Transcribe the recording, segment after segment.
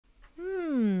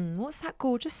what's that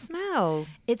gorgeous smell?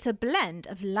 It's a blend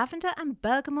of lavender and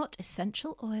bergamot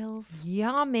essential oils.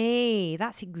 Yummy.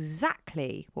 That's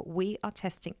exactly what we are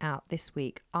testing out this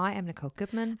week. I am Nicole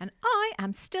Goodman. And I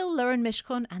am still Lauren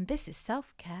Mishkon, and this is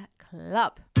Self Care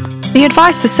Club. The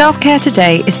advice for self-care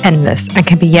today is endless and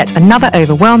can be yet another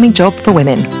overwhelming job for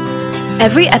women.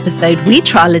 Every episode, we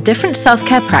trial a different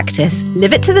self-care practice,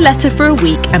 live it to the letter for a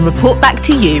week, and report back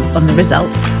to you on the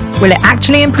results. Will it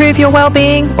actually improve your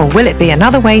well-being, or will it be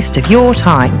another waste of your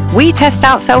time? We test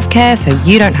out self-care so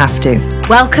you don't have to.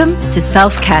 Welcome to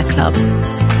Self Care Club.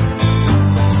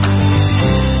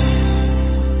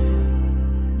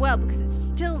 Well, because it's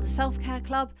still the Self Care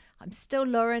Club, I'm still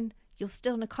Lauren, you're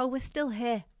still Nicole, we're still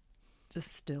here.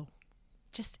 Just still.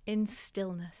 Just in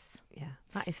stillness. Yeah,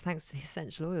 that is thanks to the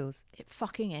essential oils. It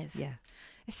fucking is. Yeah.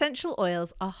 Essential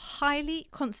oils are highly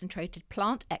concentrated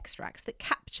plant extracts that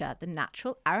capture the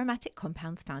natural aromatic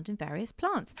compounds found in various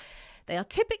plants. They are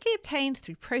typically obtained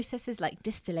through processes like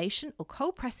distillation or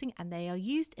cold pressing, and they are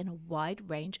used in a wide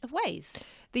range of ways.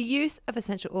 The use of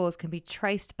essential oils can be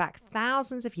traced back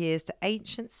thousands of years to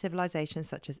ancient civilizations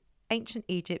such as ancient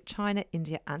Egypt, China,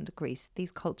 India, and Greece.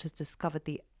 These cultures discovered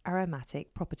the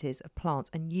aromatic properties of plants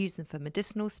and used them for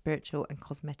medicinal, spiritual, and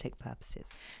cosmetic purposes.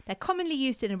 They're commonly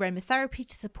used in aromatherapy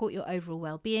to support your overall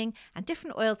well-being, and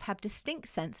different oils have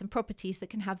distinct scents and properties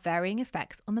that can have varying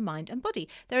effects on the mind and body.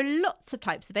 There are lots of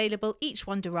types available, each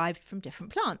one derived from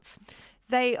different plants.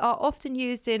 They are often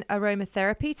used in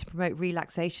aromatherapy to promote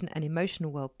relaxation and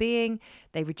emotional well-being.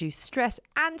 They reduce stress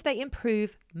and they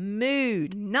improve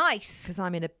mood. Nice! Because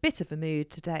I'm in a bit of a mood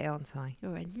today, aren't I?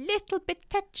 You're a little bit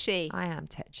touchy. I am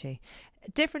tetchy.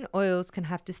 Different oils can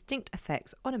have distinct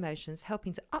effects on emotions,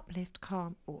 helping to uplift,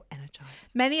 calm, or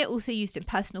energize. Many are also used in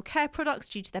personal care products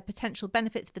due to their potential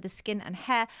benefits for the skin and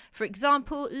hair. For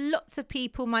example, lots of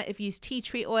people might have used tea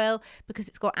tree oil because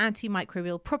it's got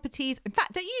antimicrobial properties. In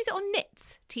fact, don't use it on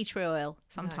knits, tea tree oil,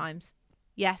 sometimes. No.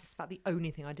 Yes. It's about the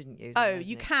only thing I didn't use. Oh,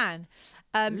 you can.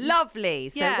 Lovely.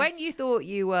 So yes. When you thought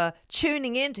you were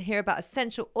tuning in to hear about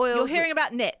essential oils... You're hearing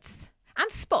about knits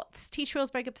and spots. Tea tree oil is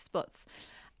very good for spots.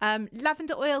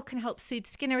 Lavender oil can help soothe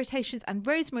skin irritations, and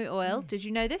rosemary oil, did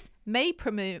you know this, may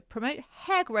promote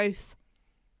hair growth.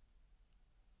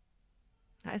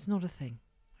 That is not a thing.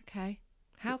 Okay.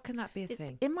 How can that be a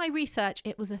thing? In my research,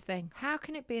 it was a thing. How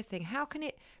can it be a thing? How can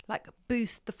it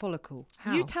boost the follicle?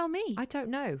 How? You tell me. I don't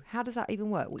know. How does that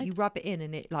even work? You rub it in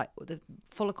and it the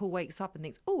follicle wakes up and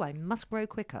thinks, oh, I must grow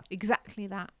quicker. Exactly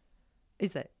that.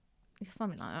 Is it?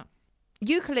 Something like that.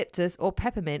 Eucalyptus or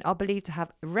peppermint are believed to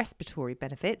have respiratory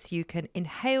benefits. You can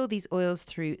inhale these oils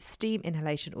through steam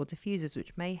inhalation or diffusers,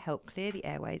 which may help clear the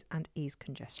airways and ease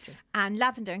congestion. And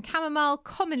lavender and chamomile,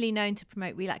 commonly known to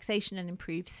promote relaxation and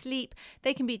improve sleep.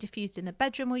 They can be diffused in the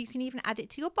bedroom, or you can even add it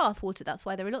to your bath water. That's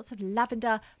why there are lots of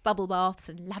lavender bubble baths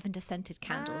and lavender scented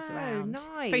candles around.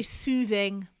 Nice. Very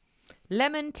soothing.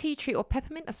 Lemon, tea tree or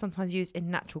peppermint are sometimes used in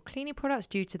natural cleaning products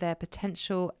due to their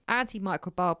potential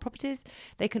antimicrobial properties.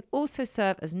 They can also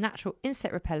serve as natural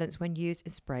insect repellents when used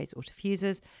in sprays or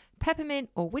diffusers. Peppermint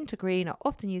or wintergreen are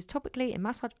often used topically in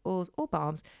massage oils or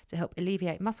balms to help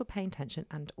alleviate muscle pain, tension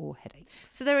and or headaches.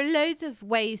 So there are loads of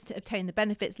ways to obtain the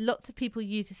benefits. Lots of people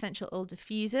use essential oil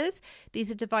diffusers.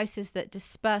 These are devices that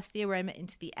disperse the aroma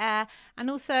into the air. And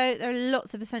also there are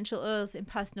lots of essential oils in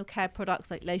personal care products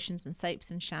like lotions and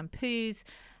soaps and shampoos,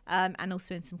 and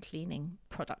also in some cleaning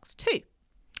products too.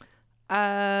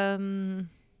 They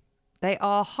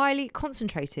are highly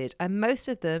concentrated and most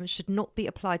of them should not be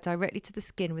applied directly to the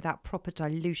skin without proper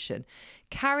dilution.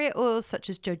 Carrier oils such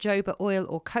as jojoba oil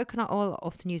or coconut oil are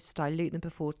often used to dilute them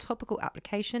before topical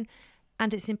application,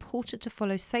 and it's important to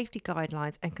follow safety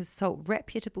guidelines and consult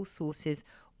reputable sources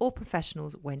or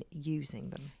professionals when using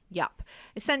them. Yup.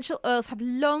 Essential oils have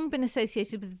long been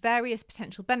associated with various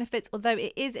potential benefits, although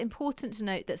it is important to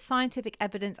note that scientific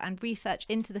evidence and research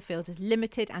into the field is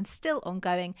limited and still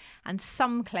ongoing, and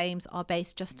some claims are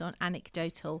based just on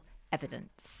anecdotal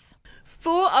evidence.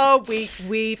 For our week,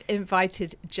 we've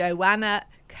invited Joanna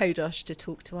Kodosh to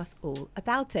talk to us all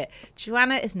about it.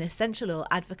 Joanna is an essential oil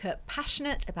advocate,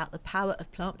 passionate about the power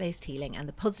of plant-based healing and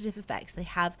the positive effects they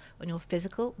have on your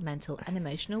physical, mental and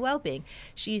emotional well-being.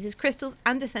 She uses crystals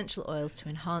and essential oils to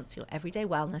enhance your everyday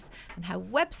wellness, and her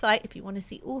website, if you want to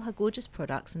see all her gorgeous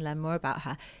products and learn more about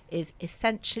her, is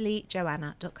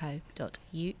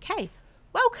essentiallyjoanna.co.uk.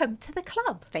 Welcome to the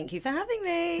club. Thank you for having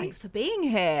me. Thanks for being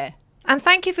here. And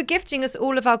thank you for gifting us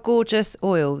all of our gorgeous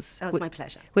oils. That was my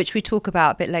pleasure. Which we talk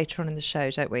about a bit later on in the show,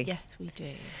 don't we? Yes, we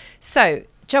do. So,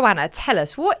 Joanna, tell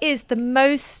us, what is the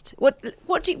most, what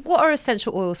are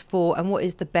essential oils for, and what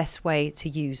is the best way to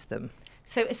use them?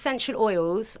 So essential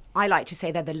oils, I like to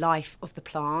say they're the life of the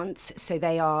plant. So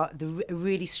they are a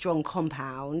really strong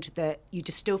compound that you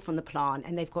distill from the plant,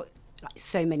 and they've got like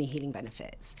so many healing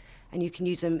benefits. And you can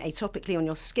use them atopically on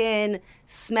your skin,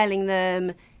 smelling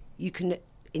them. You can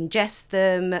ingest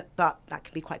them, but that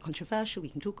can be quite controversial. We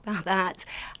can talk about that.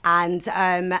 And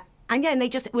they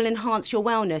just will enhance your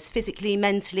wellness physically,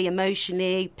 mentally,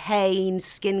 emotionally, pain,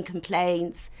 skin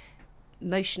complaints,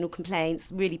 emotional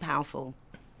complaints, really powerful.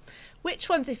 Which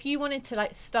ones, if you wanted to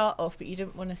like start off but you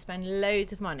didn't want to spend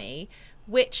loads of money,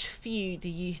 which few do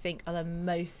you think are the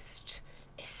most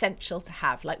essential to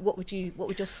have? Like what would your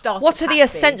starter What are the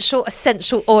essential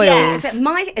oils? Yes,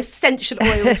 my essential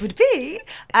oils would be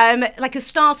like a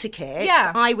starter kit.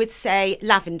 Yeah. I would say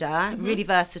lavender, really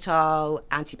versatile,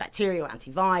 antibacterial,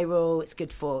 antiviral. It's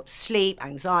good for sleep,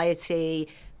 anxiety,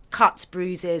 cuts,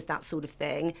 bruises, that sort of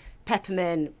thing.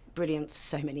 Peppermint, brilliant for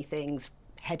so many things.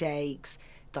 Headaches,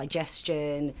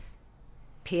 digestion,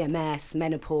 PMS,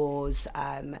 menopause.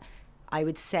 I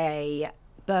would say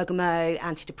bergamot,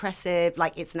 antidepressive,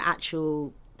 like it's an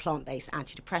actual plant-based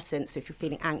antidepressant. So if you're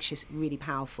feeling anxious, really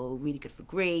powerful, really good for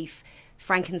grief.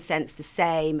 Frankincense, the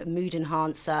same, mood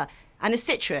enhancer. And a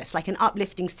citrus, like an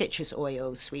uplifting citrus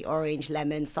oil, sweet orange,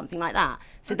 lemon, something like that.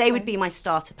 So they would be my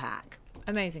starter pack.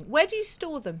 Amazing. Where do you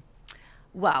store them?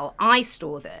 Well, I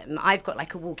store them. I've got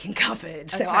like a walk-in cupboard,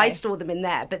 so Okay. I store them in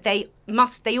there. But they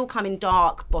all come in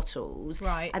dark bottles,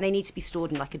 Right. And they need to be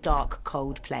stored in like a dark,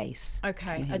 cold place.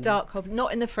 Okay, a dark cob,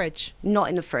 not in the fridge. Not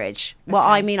in the fridge. Well,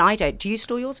 I mean, I don't. Do you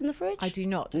store yours in the fridge? I do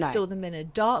not. No. I store them in a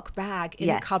dark bag in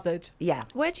Yes. a cupboard. Yeah.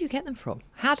 Where do you get them from?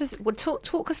 How does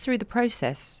talk us through the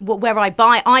process? Well, where I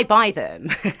buy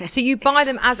them. So you buy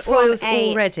them as From oils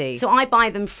a- already. So I buy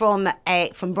them from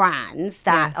brands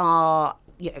that are,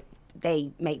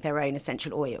 they make their own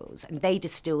essential oils and they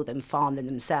distill them, farm them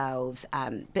themselves.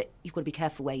 But you've got to be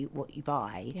careful what you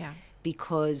buy,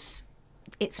 because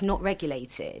it's not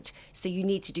regulated. So you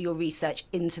need to do your research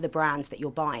into the brands that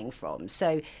you're buying from.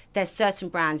 So there's certain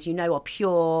brands are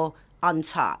pure,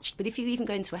 untouched. But if you even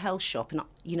go into a health shop,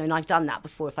 and I've done that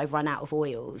before, if I've run out of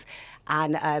oils,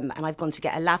 and I've gone to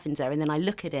get a lavender, and then I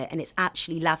look at it, and it's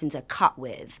actually lavender cut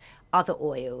with other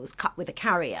oils, cut with a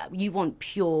carrier. You want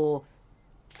pure,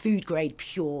 food grade,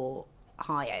 pure,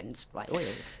 high end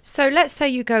oils. So let's say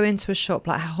you go into a shop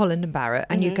like Holland and Barrett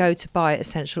and you go to buy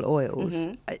essential oils.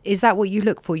 Is that what you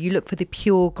look for? You look for the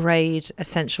pure grade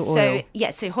essential oil?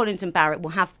 So Holland and Barrett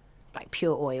will have like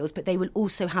pure oils, but they will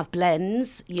also have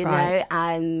blends,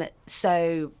 Right.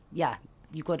 So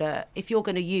you gotta, if you're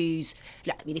gonna use,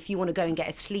 if you want to go and get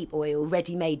a sleep oil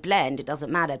ready-made blend, it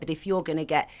doesn't matter. But if you're gonna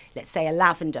get, let's say, a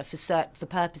lavender for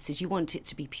purposes, you want it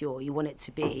to be pure. You want it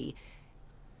to be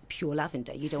pure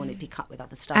lavender. You don't want it to be cut with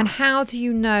other stuff. And how do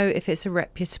you know if it's a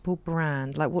reputable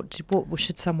brand? Like what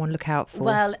should someone look out for?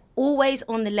 Well, always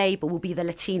on the label will be the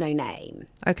Latino name.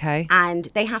 Okay. And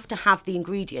they have to have the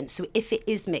ingredients. So if it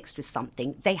is mixed with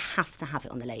something, they have to have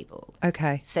it on the label.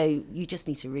 Okay. So you just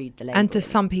need to read the label. And do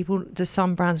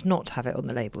some brands not have it on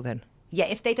the label then? Yeah,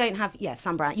 if they don't have,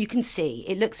 some brand, you can see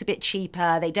it looks a bit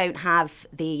cheaper. They don't have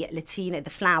the Latino, the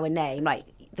flower name, like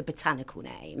the botanical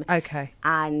name. Okay.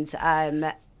 And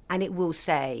it will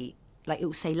say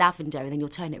lavender, and then you'll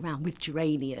turn it around with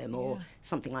geranium or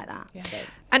something like that. Yeah. So.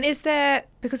 And is there,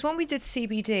 because when we did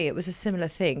CBD, it was a similar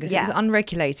thing because it was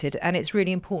unregulated, and it's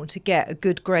really important to get a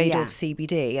good grade of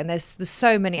CBD. And there's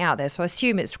so many out there, so I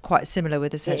assume it's quite similar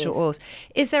with essential oils.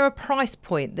 Is there a price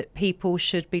point that people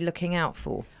should be looking out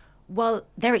for? Well,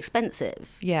 they're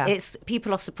expensive. Yeah.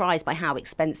 People are surprised by how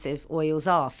expensive oils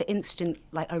are. For instance,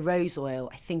 like a rose oil,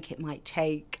 I think it might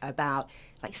take about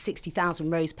like 60,000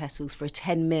 rose petals for a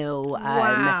 10 mil.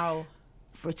 Wow.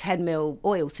 For a 10 mil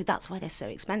oil, so that's why they're so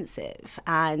expensive.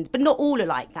 But not all are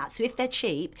like that. So if they're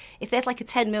cheap, if there's like a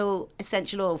 10 mil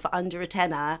essential oil for under a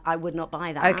tenner, I would not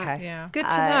buy that. Okay. Yeah. Good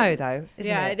to know, though, isn't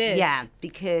Yeah, it? it is. Yeah,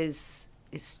 because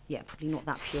it's probably not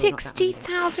that pure.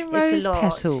 60,000 not that rose it's a lot.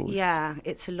 petals. Yeah,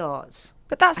 it's a lot.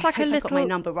 But that's I like hope a I got my little.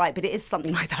 number right, but it is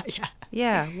something like that. Yeah.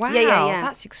 Yeah. Wow. yeah.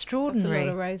 That's extraordinary. That's a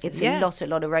lot of roses. It's Yeah. a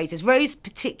lot of roses. Rose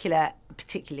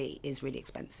particularly is really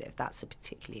expensive. That's a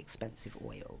particularly expensive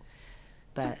oil.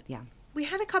 But We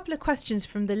had a couple of questions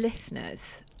from the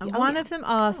listeners. And Oh, one yeah. of them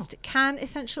asked, can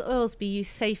essential oils be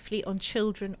used safely on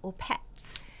children or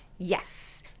pets?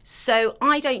 yes. So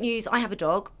I have a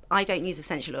dog. I don't use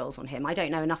essential oils on him. I don't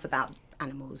know enough about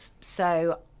animals.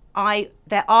 So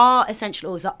there are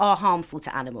essential oils that are harmful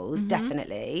to animals,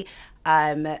 definitely.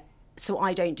 So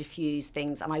I don't diffuse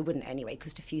things, and I wouldn't anyway,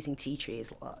 because diffusing tea tree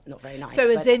is not very nice. So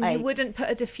as but in you wouldn't put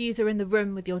a diffuser in the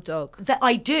room with your dog? That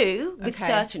I do with Okay.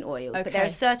 certain oils, but there Okay. are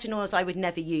certain oils I would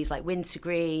never use, like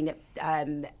wintergreen,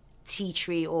 tea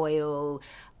tree oil.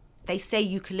 They say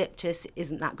eucalyptus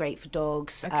isn't that great for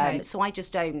dogs, Okay. so I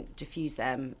just don't diffuse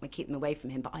them. I keep them away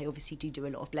from him, but I obviously do a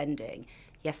lot of blending.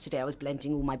 Yesterday I was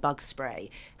blending all my bug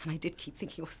spray, and I did keep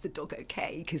thinking, was the dog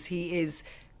okay? Because he is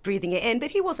breathing it in,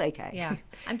 but he was okay. Yeah.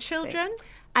 And children?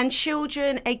 And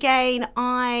children, again,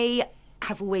 I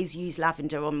have always used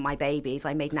lavender on my babies.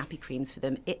 I made nappy creams for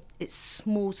them. It's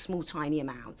small, tiny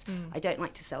amounts. I don't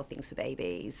like to sell things for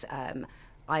babies.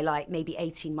 I like maybe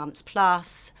 18 months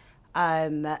plus.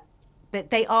 But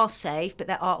they are safe, but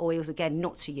there are oils, again,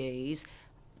 not to use.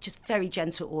 Just very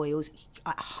gentle oils,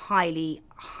 highly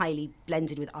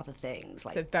blended with other things.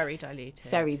 So very diluted.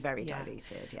 Very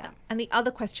diluted, yeah. And the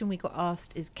other question we got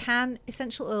asked is, can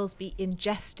essential oils be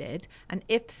ingested? And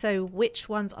if so, which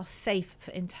ones are safe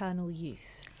for internal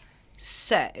use?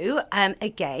 So,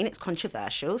 again, it's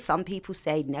controversial. Some people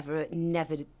say never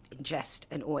ingest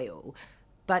an oil.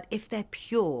 But if they're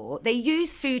pure, they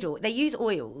use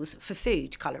oils for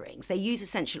food colorings. They use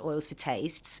essential oils for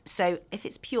tastes. So if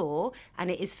it's pure and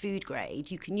it is food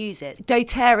grade, you can use it.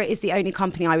 doTERRA is the only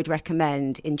company I would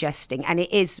recommend ingesting, and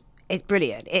it's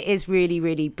brilliant. It is really,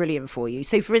 really brilliant for you.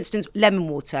 So for instance, lemon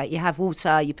water. You have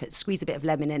water, squeeze a bit of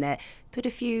lemon in it, put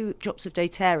a few drops of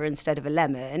doTERRA instead of a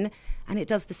lemon, and it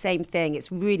does the same thing.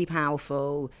 It's really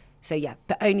powerful. So yeah,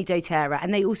 but only doTERRA.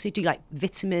 And they also do like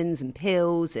vitamins and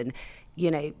pills and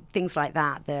things like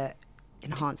that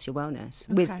enhance your wellness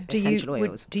with essential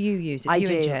oils. Do you use it? I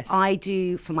do. Ingest? I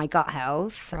do for my gut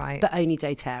health, right? But only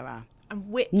doTERRA. And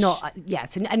which?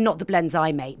 And not the blends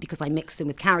I make, because I mix them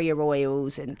with carrier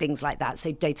oils and things like that.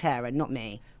 So doTERRA, not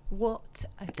me. What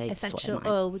essential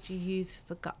oil would you use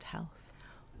for gut health?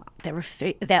 There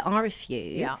are a few.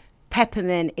 Yeah.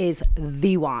 Peppermint is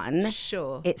the one.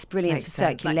 Sure. It's brilliant Makes for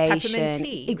sense. circulation. Like peppermint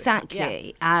tea.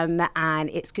 Exactly. Yeah. And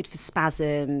it's good for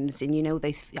spasms and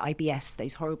those IBS,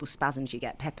 those horrible spasms you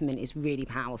get. Peppermint is really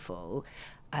powerful.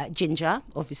 Ginger,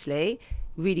 obviously,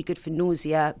 really good for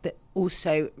nausea, but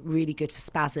also really good for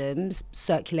spasms,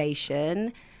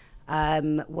 circulation.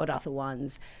 What other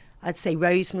ones? I'd say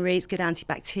rosemary is good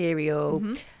antibacterial.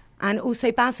 Mm-hmm. And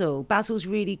also basil. Basil's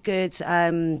really good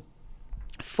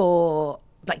for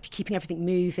keeping everything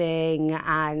moving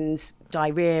and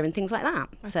diarrhea and things like that.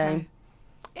 Okay. So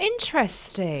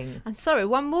interesting. And sorry,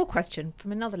 one more question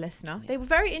from another listener. They were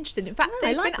very interested. In fact,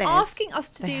 they've been asking us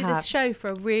to do this show for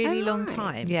a really long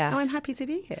time. Yeah. Oh, I'm happy to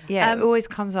be here. Yeah, it always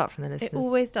comes up from the listeners. It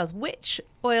always does. Which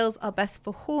oils are best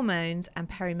for hormones and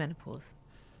perimenopause?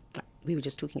 We were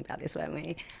just talking about this, weren't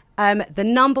we? The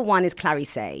number one is clary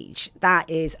sage. That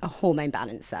is a hormone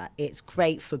balancer. It's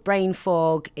great for brain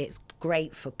fog. It's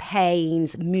great for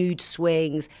pains, mood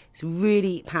swings. It's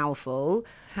really powerful.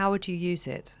 How would you use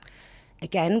it?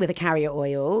 Again, with a carrier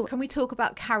oil. Can we talk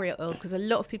about carrier oils? Because a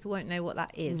lot of people won't know what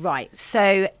that is. Right.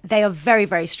 So they are very,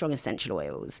 very strong essential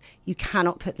oils. You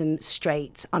cannot put them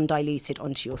straight, undiluted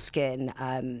onto your skin.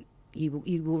 You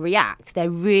will react. They're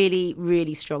really,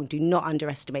 really strong. Do not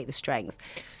underestimate the strength.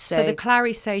 So the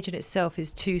clary sage in itself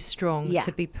is too strong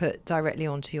to be put directly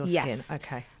onto your skin. Yes.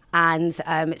 Okay. And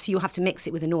so you'll have to mix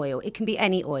it with an oil. It can be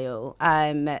any oil.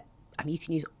 You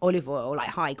can use olive oil, like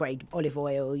high-grade olive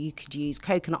oil. You could use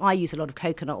coconut. I use a lot of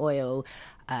coconut oil,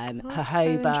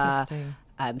 jojoba,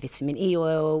 vitamin E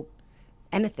oil,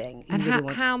 anything. And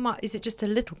how much? Is it just a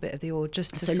little bit of the oil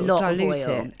just to sort of dilute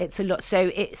it? It's a lot.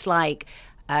 So it's like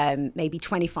maybe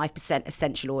 25%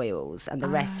 essential oils and the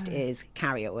rest is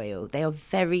carrier oil. They are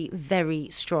very, very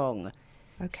strong.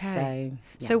 Okay.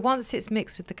 So once it's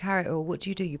mixed with the carrot oil, what do?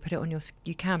 You put it on your.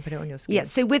 You can put it on your skin. Yeah.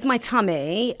 So with my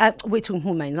tummy, we're talking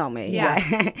hormones, aren't we?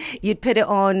 Yeah. You'd put it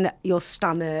on your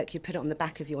stomach. You'd put it on the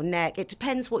back of your neck. It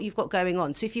depends what you've got going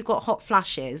on. So if you've got hot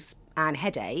flashes and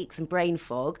headaches and brain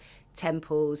fog,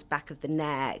 temples, back of the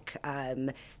neck,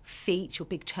 feet, your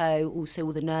big toe, also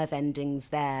all the nerve endings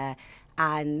there,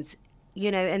 and.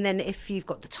 And then if you've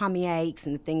got the tummy aches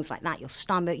and things like that, your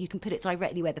stomach, you can put it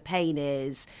directly where the pain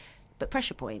is. But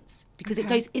pressure points, because it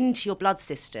goes into your blood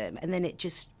system and then it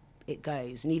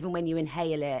goes. And even when you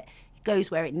inhale it, it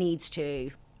goes where it needs to,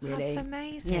 really. That's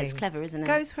amazing. Yeah, it's clever, isn't it? It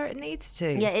goes where it needs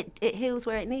to. Yeah, it heals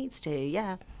where it needs to,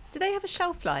 yeah. Do they have a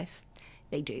shelf life?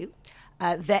 They do.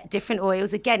 Different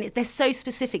oils, again, they're so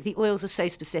specific. The oils are so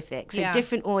specific. So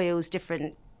different oils,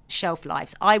 different shelf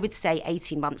lives. I would say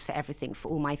 18 months for everything, for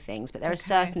all my things, but there are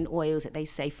certain oils that they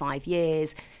say 5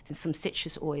 years, and some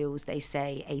citrus oils they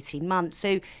say 18 months.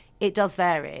 So it does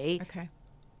vary. Okay.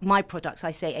 My products, I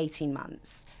say 18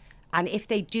 months. And if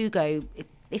they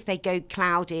go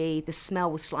cloudy, the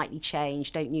smell will slightly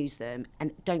change, don't use them,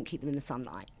 and don't keep them in the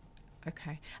sunlight.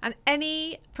 Okay. And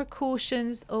any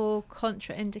precautions or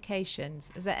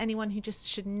contraindications? Is there anyone who just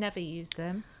should never use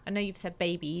them? I know you've said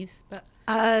babies, but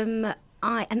and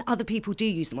other people do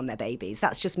use them on their babies.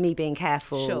 That's just me being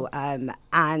careful. Sure.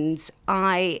 And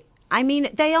I mean,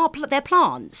 they're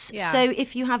plants. Yeah. So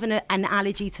if you have an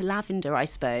allergy to lavender, I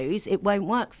suppose, it won't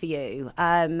work for you.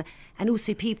 And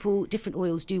also different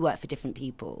oils do work for different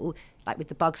people. Like with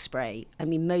the bug spray, I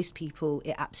mean, most people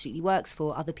it absolutely works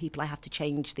for. Other people, I have to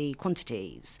change the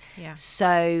quantities. Yeah.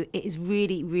 So it is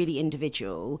really, really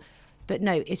individual. But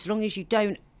no, as long as you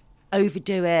don't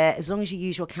overdo it, as long as you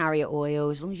use your carrier oil,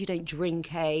 as long as you don't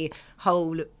drink a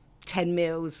whole 10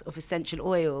 mils of essential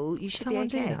oil, you should Someone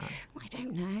be okay. do that? I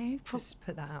don't know. Just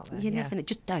put that out there. You never know.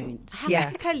 Just don't. I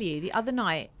have to tell you, the other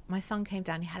night, my son came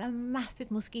down. He had a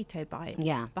massive mosquito bite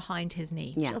behind his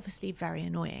knee, which is obviously very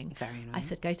annoying. Very annoying. I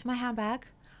said, go to my handbag.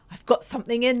 I've got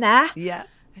something in there. Yeah.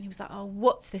 And he was like, oh,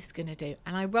 what's this going to do?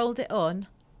 And I rolled it on.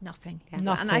 Nothing.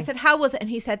 Nothing. And I said, how was it? And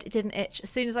he said, it didn't itch. As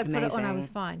soon as I put it on, I was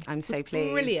fine. I'm so It was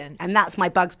pleased. Brilliant. And that's my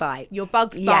Bugs Bite. Your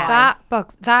Bugs Bite.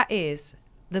 That is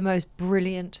the most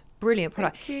brilliant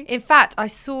product. Thank you. In fact, I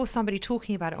saw somebody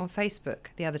talking about it on Facebook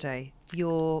the other day,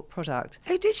 your product.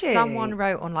 Oh, did you? Someone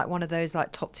wrote on like one of those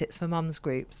like top tips for mums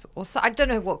groups, or so, I don't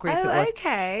know what group it was.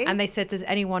 Okay. And they said, does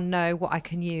anyone know what I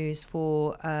can use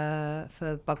for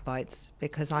bug bites,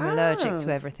 because I'm allergic to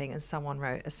everything? And someone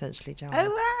wrote, essentially, Joanna.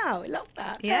 Oh, wow. I love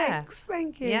that. Yeah. Thanks.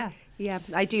 Thank you. Yeah. Yeah,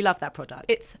 I do love that product.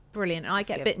 It's brilliant. I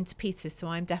get good. bitten to pieces, so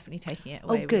I'm definitely taking it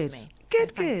away good. with me. Good,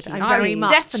 So good. thank you I'm very very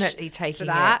much definitely taking for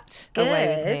that. it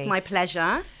away with me. My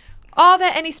pleasure. Are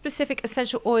there any specific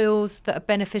essential oils that are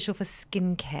beneficial for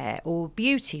skincare or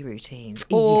beauty routines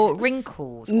or Yes.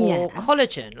 wrinkles or Yes.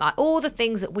 collagen, like all the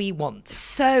things that we want?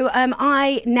 So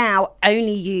I now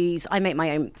only I make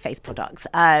my own face products.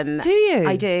 Do you?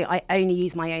 I do. I only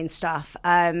use my own stuff.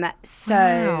 So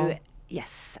Wow.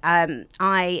 yes,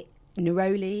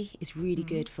 Neroli is really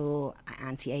good for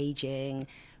anti-aging.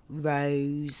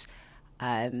 Rose,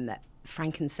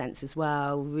 frankincense as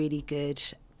well, really good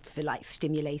for like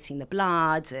stimulating the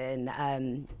blood and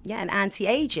and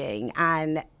anti-aging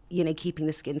and keeping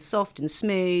the skin soft and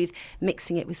smooth.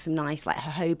 Mixing it with some nice like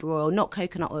jojoba oil, not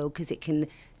coconut oil because it can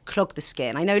clog the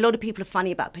skin. I know a lot of people are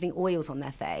funny about putting oils on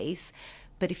their face,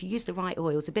 but if you use the right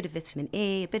oils, a bit of vitamin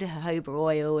E, a bit of jojoba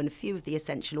oil, and a few of the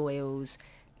essential oils,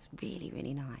 it's really,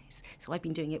 really nice. So I've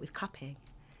been doing it with cupping.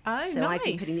 Oh, So nice. I've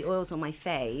been putting the oils on my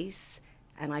face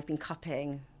and I've been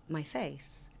cupping my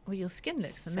face. Well, your skin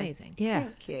looks amazing. Yeah,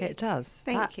 Thank you. it does.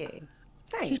 Thank you.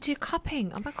 Thanks. You do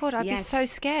cupping. Oh my God, I'd be Yes. so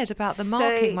scared about the So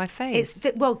marking my face.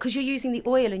 because you're using the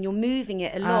oil and you're moving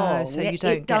it along. so you it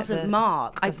don't get doesn't the-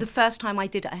 mark. it doesn't- The first time I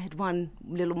did it, I had one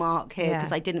little mark here Yeah.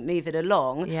 because I didn't move it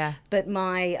along. Yeah. But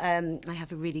my I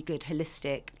have a really good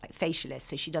holistic facialist,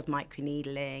 so she does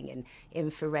microneedling and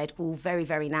infrared, all very,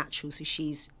 very natural. So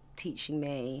she's teaching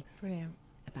me Brilliant.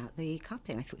 about the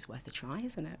cupping. I thought it was worth a try,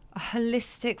 isn't it? A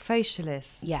holistic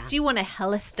facialist. Yeah. Do you want a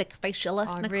holistic facialist,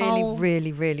 I Nicole?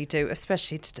 really do,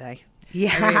 especially today.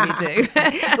 Yeah. I really do.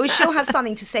 Well, she'll have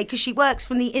something to say because she works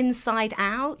from the inside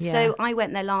out. Yeah. So I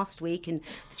went there last week and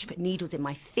she put needles in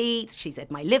my feet. She said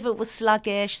my liver was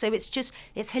sluggish. So it's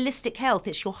holistic health.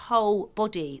 It's your whole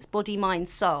body. It's body, mind,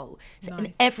 soul. So, and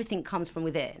Nice. everything comes from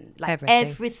within. Like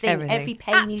Everything. every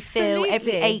pain you feel,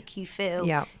 every Absolutely. ache you feel.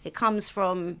 Yeah. It comes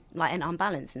from like an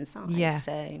unbalance inside. Yeah.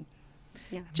 So,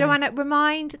 yeah. Joanna,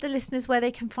 remind the listeners where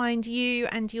they can find you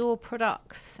and your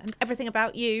products and everything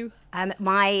about you.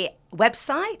 My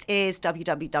website is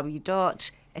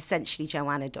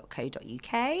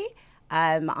www.essentiallyjoanna.co.uk.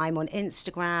 I'm on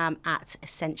Instagram at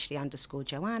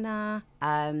essentially_Joanna.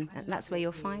 And that's where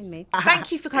you'll find me.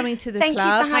 Thank you for coming to the Thank you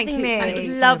club. for having me. And it Thank you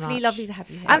was so lovely, much. lovely to have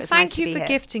you here. And was thank nice to you be for here.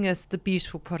 gifting us the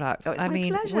beautiful products. Oh, it's I my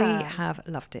mean, pleasure. we have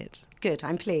loved it. Good,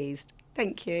 I'm pleased.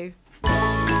 Thank you.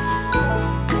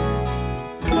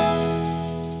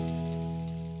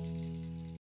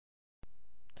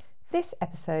 This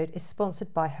episode is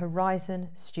sponsored by Horizon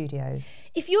Studios.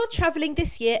 If you're travelling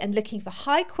this year and looking for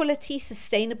high quality,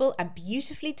 sustainable and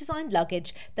beautifully designed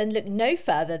luggage, then look no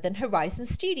further than Horizon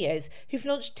Studios, who've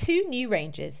launched 2 new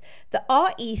ranges. The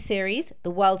RE series,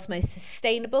 the world's most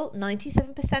sustainable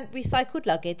 97% recycled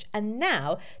luggage, and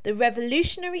now the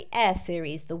revolutionary Air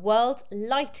series, the world's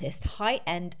lightest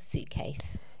high-end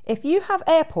suitcase. If you have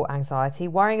airport anxiety,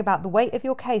 worrying about the weight of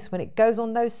your case when it goes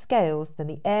on those scales, then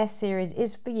the Air series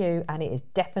is for you, and it is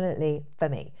definitely for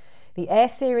me. The Air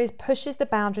series pushes the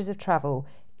boundaries of travel.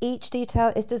 Each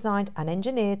detail is designed and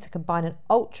engineered to combine an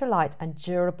ultralight and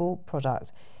durable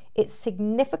product. It's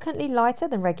significantly lighter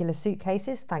than regular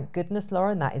suitcases. Thank goodness,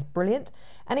 Lauren, that is brilliant.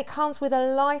 And it comes with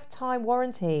a lifetime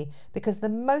warranty because the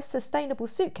most sustainable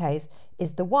suitcase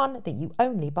is the one that you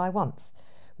only buy once.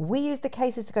 We used the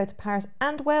cases to go to Paris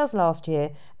and Wales last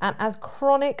year, and as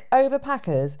chronic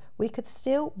overpackers, we could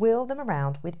still wheel them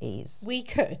around with ease. We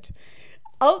could.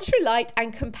 Ultra light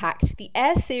and compact, the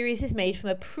Air series is made from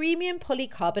a premium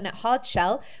polycarbonate hard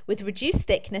shell with reduced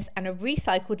thickness and a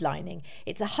recycled lining.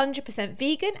 It's 100%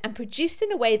 vegan and produced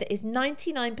in a way that is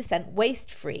 99%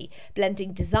 waste-free,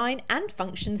 blending design and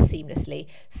function seamlessly.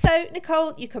 So,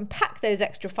 Nicole, you can pack those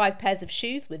extra 5 pairs of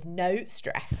shoes with no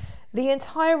stress. The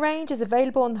entire range is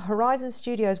available on the Horizon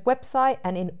Studios website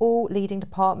and in all leading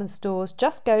department stores.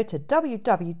 Just go to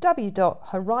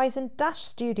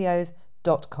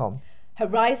www.horizon-studios.com.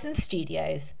 Horizon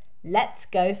Studios. Let's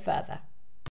go further.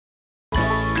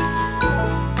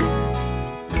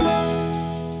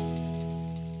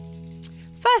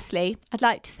 Firstly, I'd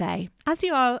like to say, as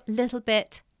you are a little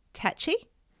bit tetchy,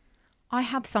 I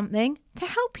have something to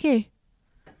help you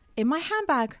in my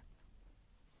handbag.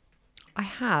 I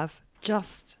have,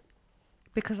 just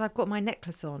because I've got my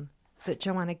necklace on that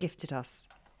Joanna gifted us.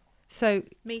 So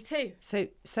Me too. So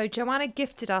Joanna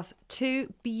gifted us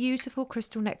 2 beautiful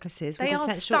crystal necklaces They with are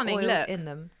essential stunning, oils look. in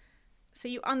them. So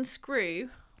you unscrew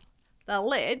the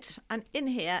lid, and in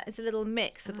here is a little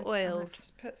mix of oils.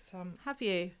 Just put some. Have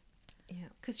you? Yeah.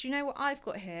 Because you know what I've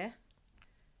got here?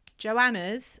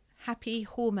 Joanna's Happy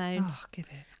Hormone. Oh, give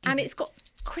it. And it's got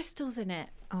crystals in it.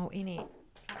 Oh, in it.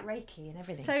 It's like Reiki and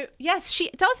everything. So, yes, she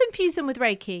does infuse them with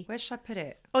Reiki Where should I put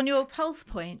it? on your pulse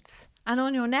points and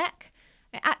on your neck.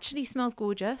 It actually smells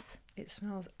gorgeous. It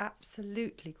smells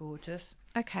absolutely gorgeous.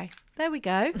 Okay, there we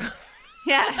go.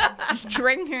 Yeah,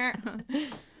 drink it.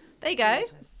 There you go.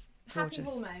 Gorgeous. Happy Gorgeous.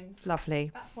 Hormones.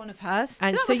 Lovely. That's one of hers.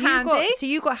 And so that was handy.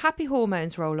 you got Happy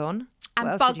Hormones roll on. And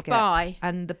What else Bug did you get? Bye.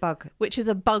 And the bug. Which is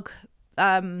a bug,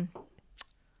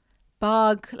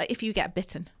 like if you get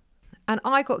bitten. And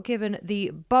I got given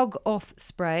the Bug Off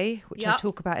spray, which I Yep.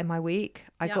 talk about in my week.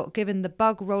 I Yep. got given the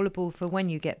Bug Rollerball for when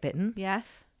you get bitten.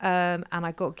 Yes. And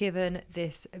I got given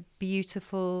this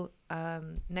beautiful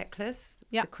necklace,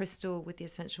 Yep. the crystal with the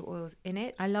essential oils in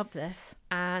it. I love this.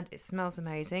 And it smells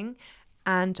amazing.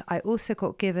 And I also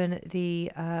got given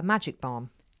the magic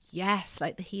balm. Yes,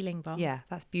 like the healing balm. Yeah,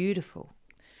 that's beautiful.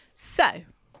 So,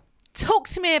 talk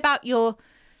to me about your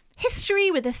history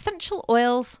with essential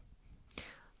oils.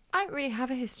 I don't really have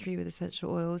a history with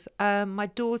essential oils. My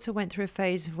daughter went through a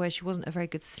phase of where she wasn't a very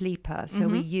good sleeper, so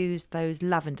we used those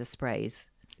lavender sprays.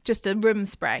 Just a room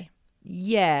spray.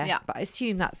 Yeah, but I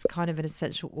assume that's kind of an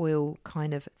essential oil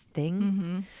kind of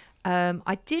thing.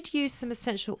 I did use some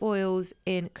essential oils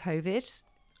in COVID.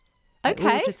 Okay.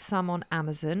 I ordered some on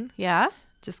Amazon. Yeah.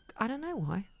 Just, I don't know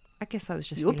why. I guess I was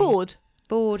just You were feeling bored.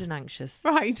 bored and anxious.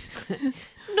 Right.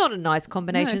 Not a nice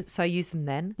combination, so I used them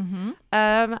then.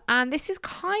 And this is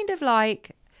kind of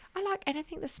like, I like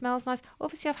anything that smells nice.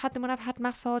 Obviously, I've had them when I've had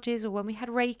massages or when we had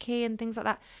Reiki and things like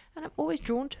that. And I'm always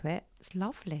drawn to it. It's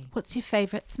lovely. What's your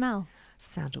favourite smell?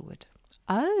 Sandalwood.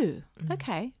 Oh,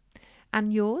 okay.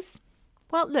 And yours?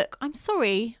 Well, look, I'm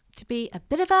sorry to be a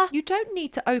bit of a... You don't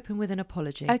need to open with an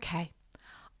apology. Okay.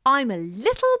 I'm a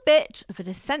little bit of an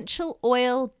essential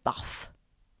oil buff.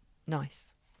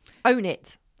 Nice. Own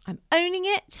it. I'm owning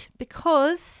it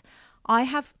because I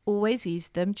have always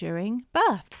used them during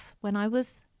births when I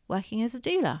was working as a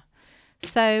doula.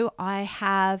 So I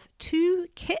have 2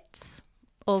 kits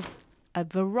of a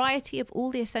variety of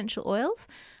all the essential oils.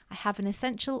 I have an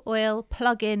essential oil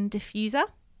plug-in diffuser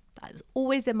that was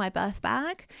always in my birth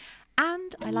bag.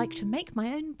 And I like to make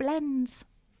my own blends.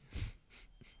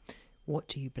 What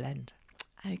do you blend?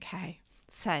 Okay.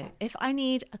 So if I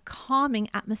need a calming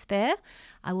atmosphere,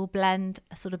 I will blend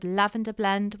a sort of lavender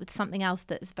blend with something else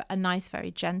that's a nice,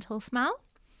 very gentle smell.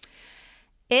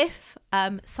 If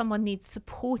someone needs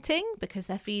supporting because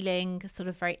they're feeling sort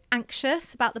of very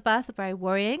anxious about the birth or very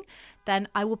worrying, then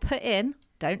I will put in,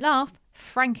 don't laugh,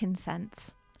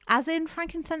 frankincense. As in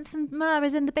frankincense and myrrh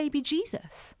is in the baby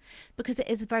Jesus, because it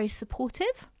is very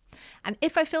supportive. And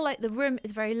if I feel like the room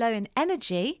is very low in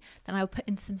energy, then I will put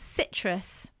in some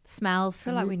citrus smells. I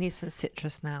feel like we need some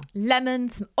citrus now. Lemon,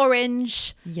 some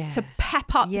orange to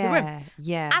pep up the room.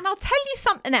 Yeah. And I'll tell you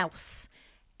something else.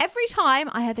 Every time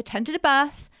I have attended a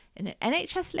birth in an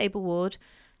NHS labour ward,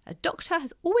 a doctor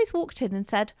has always walked in and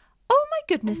said, "Oh my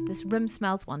goodness, this room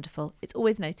smells wonderful." It's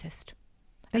always noticed.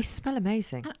 They smell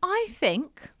amazing. And I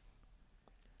think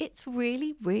it's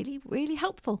really, really, really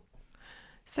helpful.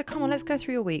 So come on, let's go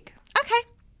through your week. Okay.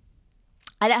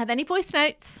 I don't have any voice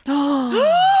notes.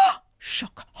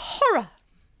 Shock, horror.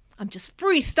 I'm just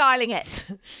freestyling it.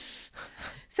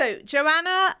 So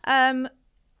Joanna,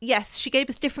 yes, she gave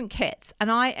us different kits, and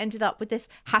I ended up with this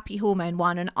happy hormone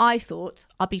one. And I thought,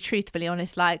 I'll be truthfully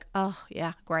honest, like, oh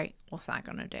yeah, great. What's that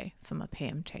going to do for my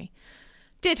PMT?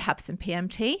 Did have some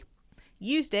PMT.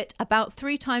 Used it about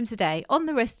 3 times a day on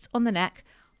the wrists, on the neck.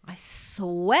 I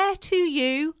swear to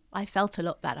you, I felt a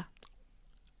lot better.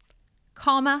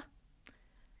 Calmer,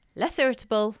 less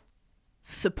irritable,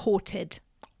 supported.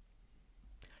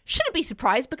 Shouldn't be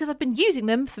surprised because I've been using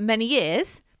them for many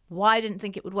years. Why I didn't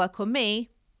think it would work on me,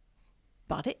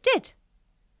 but it did.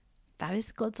 That is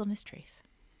the God's honest truth.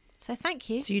 So thank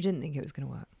you. So you didn't think it was going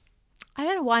to work? I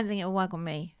don't know why I didn't think it would work on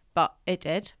me, but it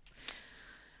did.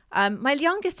 My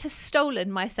youngest has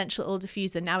stolen my essential oil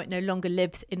diffuser. Now it no longer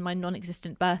lives in my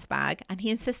non-existent birth bag, and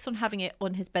he insists on having it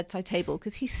on his bedside table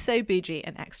because he's so bougie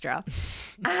and extra.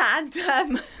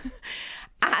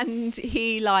 And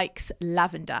he likes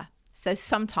lavender. So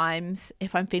sometimes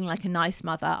if I'm feeling like a nice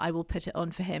mother, I will put it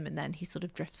on for him, and then he sort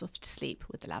of drifts off to sleep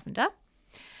with the lavender.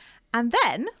 And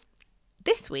then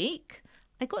this week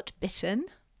I got bitten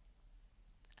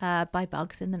by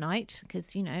bugs in the night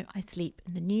because, you know, I sleep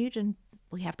in the nude and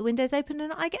we have the windows open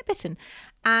and I get bitten.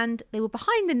 And they were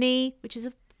behind the knee, which is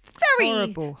a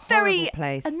very, very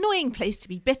place. Annoying place to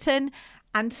be bitten.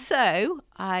 And so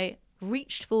I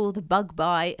reached for the Bug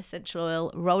Buy essential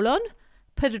oil roll-on,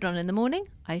 put it on in the morning.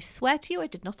 I swear to you, I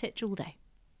did not itch all day.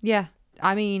 Yeah.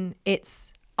 I mean,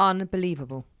 it's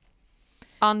unbelievable.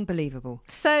 Unbelievable.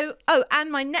 So,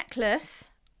 and my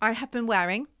necklace I have been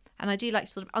wearing, and I do like to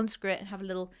sort of unscrew it and have a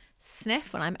little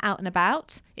sniff when I'm out and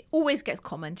about. It always gets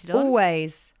commented on.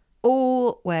 Always.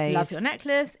 Love your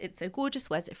necklace. It's so gorgeous.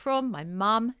 Where's it from? My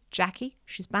mum, Jackie,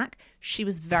 she's back. She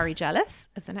was very jealous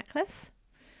of the necklace.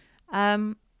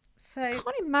 So I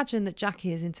can't imagine that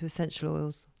Jackie is into essential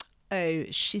oils. Oh,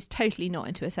 she's totally not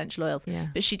into essential oils. Yeah.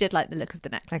 But she did like the look of the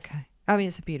necklace. Okay. I mean,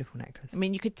 it's a beautiful necklace. I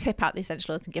mean, you could tip out the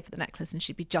essential oils and give her the necklace and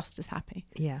she'd be just as happy.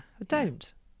 Yeah.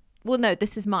 Don't. Well, no,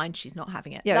 this is mine. She's not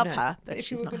having it. Yeah, Love no. her, but if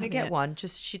she's you were not going to having get it. one,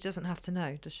 just she doesn't have to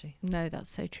know, does she? No, that's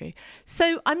so true.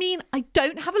 So, I mean, I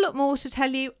don't have a lot more to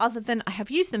tell you other than I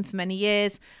have used them for many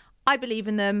years. I believe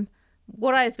in them.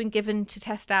 What I have been given to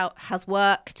test out has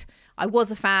worked. I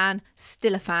was a fan,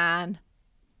 still a fan.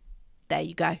 There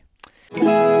you go.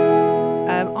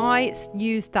 I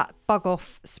used that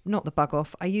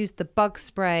I used the bug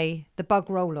spray, the bug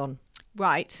roll-on.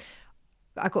 Right.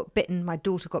 I got bitten. My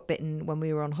daughter got bitten when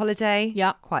we were on holiday.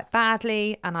 Yeah. Quite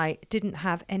badly. And I didn't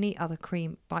have any other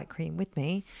bite cream with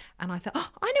me. And I thought,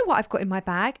 I know what I've got in my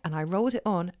bag. And I rolled it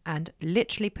on and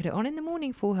literally put it on in the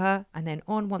morning for her. And then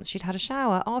on once she'd had a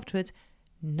shower afterwards,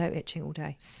 no itching all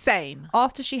day. Same.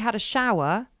 After she had a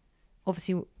shower,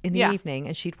 obviously in the Yeah. evening,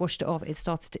 and she'd washed it off, it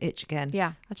started to itch again.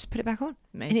 Yeah. I just put it back on.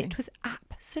 Amazing. And it was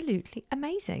absolutely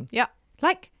amazing. Yeah.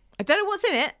 Like, I don't know what's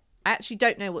in it. I actually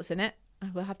don't know what's in it. I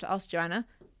will have to ask Joanna,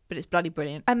 but it's bloody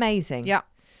brilliant. amazing. Yeah.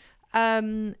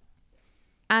 And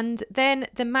then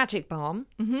the magic balm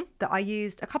that I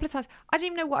used a couple of times. I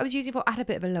didn't even know what I was using for. I had a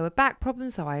bit of a lower back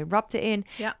problem, so I rubbed it in.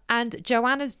 Yeah. And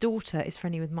Joanna's daughter is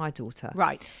friendly with my daughter.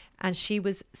 Right. And she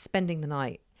was spending the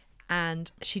night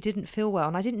and she didn't feel well.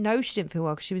 And I didn't know she didn't feel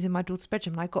well because she was in my daughter's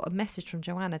bedroom. And I got a message from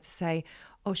Joanna to say,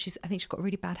 I think she's got a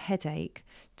really bad headache.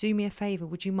 Do me a favour.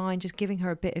 Would you mind just giving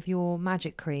her a bit of your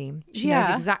magic cream? She knows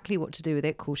exactly what to do with it.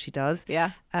 Of course she does.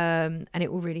 Yeah. And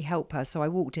it will really help her. So I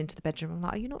walked into the bedroom. I'm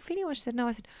like, are you not feeling well? She said, no.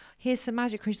 I said, here's some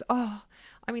magic cream. She said,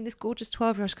 this gorgeous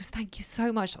 12-year-old. She goes, thank you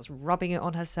so much. I was rubbing it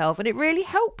on herself and it really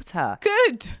helped her.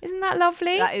 Good. Isn't that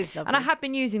lovely? That is lovely. And I have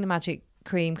been using the magic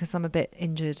cream because I'm a bit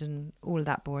injured and all of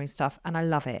that boring stuff, and I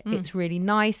love it. It's really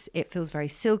nice. It feels very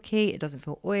silky. It doesn't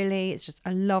feel oily. It's just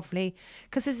a lovely,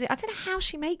 because I don't know how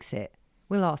she makes it.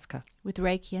 We'll ask her. With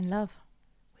Reiki and love.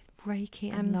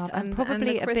 Reiki and love, and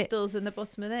probably the crystals in the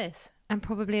bottom of this, and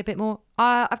probably a bit more.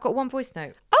 I've got one voice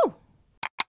note. Oh,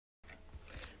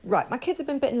 right. My kids have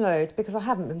been bitten loads because I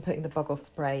haven't been putting the bug off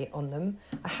spray on them.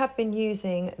 I have been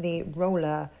using the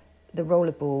roller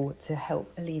ball to help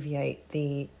alleviate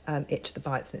the itch of the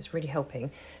bites, and it's really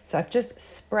helping. So I've just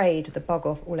sprayed the bug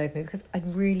off all over me because I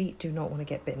really do not want to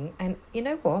get bitten. And you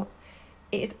know what?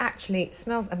 It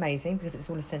smells amazing because it's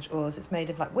all essential oils. It's made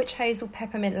of like witch hazel,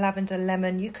 peppermint, lavender,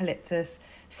 lemon, eucalyptus,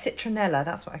 citronella,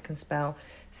 that's what I can spell,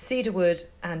 cedarwood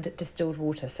and distilled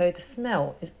water. So the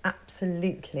smell is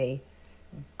absolutely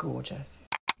gorgeous.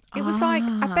 It was like,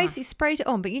 I basically sprayed it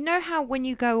on, but you know how when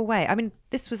you go away, I mean,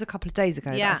 this was a couple of days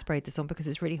ago that I sprayed this on because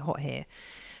it's really hot here.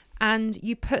 And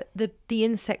you put the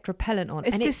insect repellent on,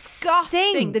 it's and disgusting.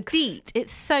 It stinks. The DEET,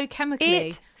 it's so chemically.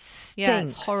 It stinks. Yeah,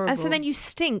 it's horrible. And so then you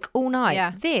stink all night.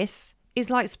 Yeah. This is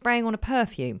like spraying on a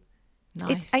perfume.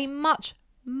 Nice. It's a much,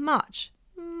 much,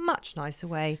 much nicer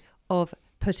way of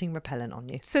putting repellent on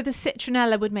you. So the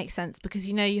citronella would make sense because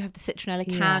you have the citronella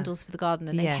candles for the garden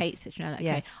and they hate citronella. Okay.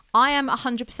 Yes. I am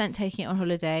 100% taking it on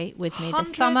holiday with me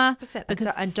this summer.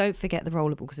 And don't forget the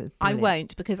rollable because it's brilliant. I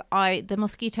won't because the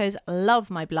mosquitoes love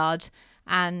my blood.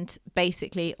 And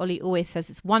basically, Ollie always says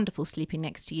it's wonderful sleeping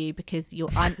next to you because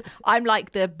I'm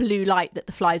like the blue light that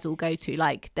the flies all go to.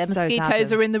 Like the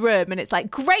mosquitoes are in the room, and it's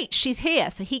like, great, she's here.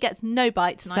 So he gets no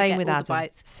bites, and I get all the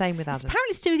bites. Same with Adam. It's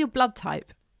apparently to do with your blood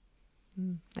type.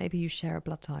 Maybe you share a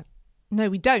blood type. No,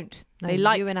 we don't. No, they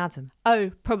like you and Adam.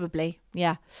 Oh, probably,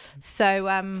 yeah. So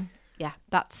yeah,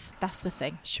 that's the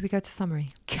thing. Should we go to summary?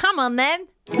 Come on then.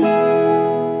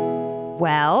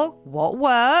 Well, what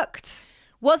worked?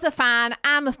 Was a fan,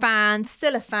 am a fan,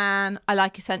 still a fan. I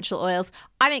like essential oils.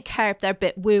 I don't care if they're a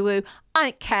bit woo-woo. I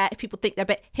don't care if people think they're a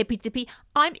bit hippy-dippy.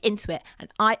 I'm into it and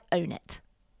I own it.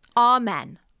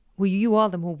 Amen. Well, you are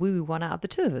the more woo-woo one out of the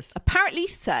two of us. Apparently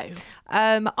so.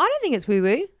 I don't think it's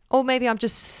woo-woo. Or maybe I'm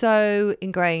just so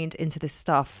ingrained into this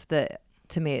stuff that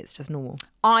to me it's just normal.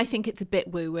 I think it's a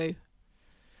bit woo-woo.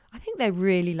 I think they're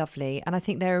really lovely. And I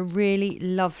think they're a really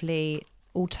lovely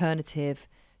alternative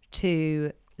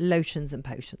to lotions and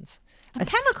potions. And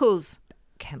chemicals.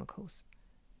 Chemicals.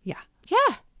 Yeah.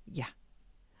 Yeah. Yeah.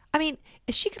 I mean,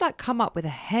 if she could come up with a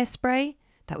hairspray,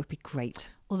 that would be great.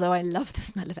 Although I love the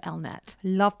smell of Elnet.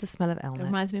 Love the smell of Elnet. It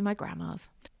reminds me of my grandma's.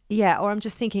 Yeah, or I'm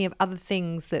just thinking of other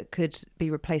things that could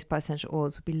be replaced by essential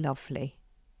oils would be lovely.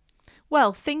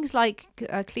 Well, things like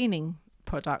cleaning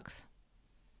products.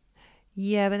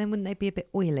 Yeah, but then wouldn't they be a bit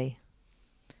oily?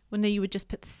 Well, no, you would just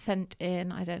put the scent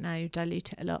in. I don't know,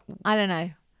 dilute it a lot. I don't know.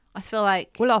 I feel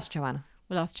like... We'll ask Joanna.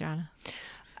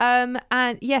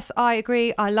 And yes, I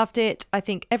agree. I loved it. I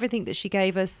think everything that she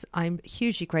gave us, I'm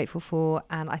hugely grateful for.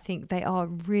 And I think they are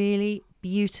really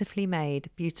beautifully made,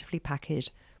 beautifully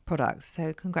packaged products.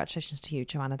 So congratulations to you,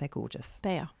 Joanna. They're gorgeous.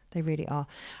 They are. They really are.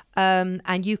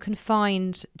 And you can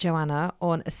find Joanna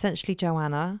on Essentially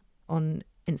Joanna on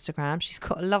Instagram. She's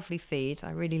got a lovely feed.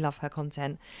 I really love her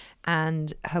content.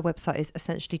 And her website is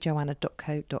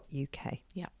essentiallyjoanna.co.uk.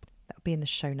 Yep. That'll be in the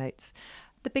show notes.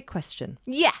 The big question.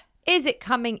 Yeah. Is it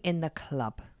coming in the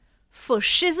club? For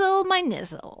shizzle my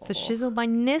nizzle. For shizzle my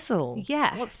nizzle.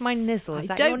 Yes. What's my nizzle? Is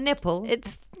that your nipple?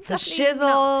 It's the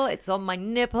shizzle. It's on my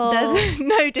nipple. There's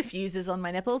no diffusers on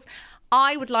my nipples.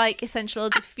 I would like essential oil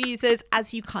diffusers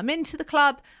as you come into the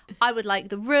club. I would like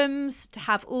the rooms to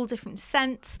have all different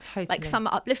scents. Totally. Like some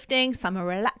are uplifting, some are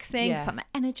relaxing, some are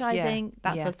energizing,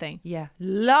 that sort of thing. Yeah.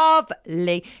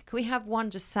 Lovely. Can we have one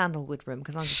just sandalwood room?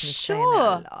 Because I'm just going to stay in there.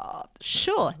 I love the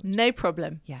smell of sandalwood. No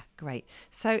problem. Yeah, great.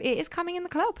 So it is coming in the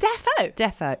club.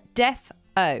 Defo.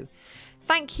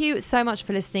 Thank you so much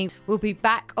for listening. We'll be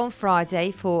back on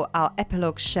Friday for our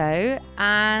epilogue show.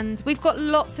 And we've got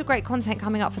lots of great content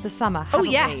coming up for the summer, haven't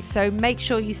we? So make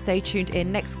sure you stay tuned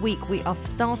in. Next week, we are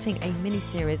starting a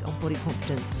mini-series on body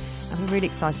confidence. And we're really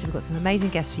excited. We've got some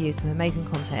amazing guests for you, some amazing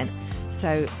content.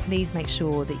 So please make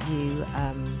sure that you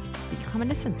come and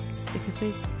listen because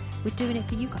we're doing it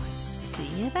for you guys. See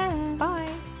you then. Bye.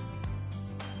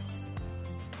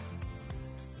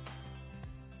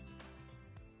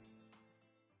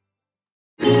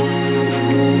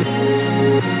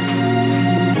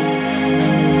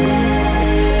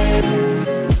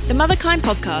 The Motherkind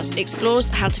podcast explores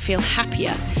how to feel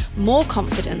happier, more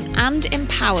confident and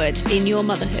empowered in your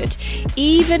motherhood,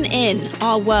 even in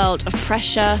our world of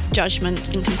pressure,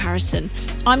 judgment and comparison.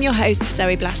 I'm your host,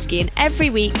 Zoe Blaski, and every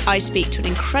week I speak to an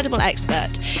incredible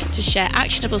expert to share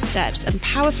actionable steps and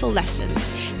powerful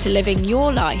lessons to living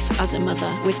your life as a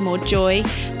mother with more joy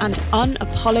and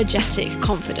unapologetic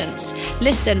confidence.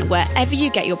 Listen wherever you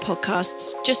get your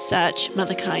podcasts, just search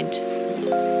Motherkind.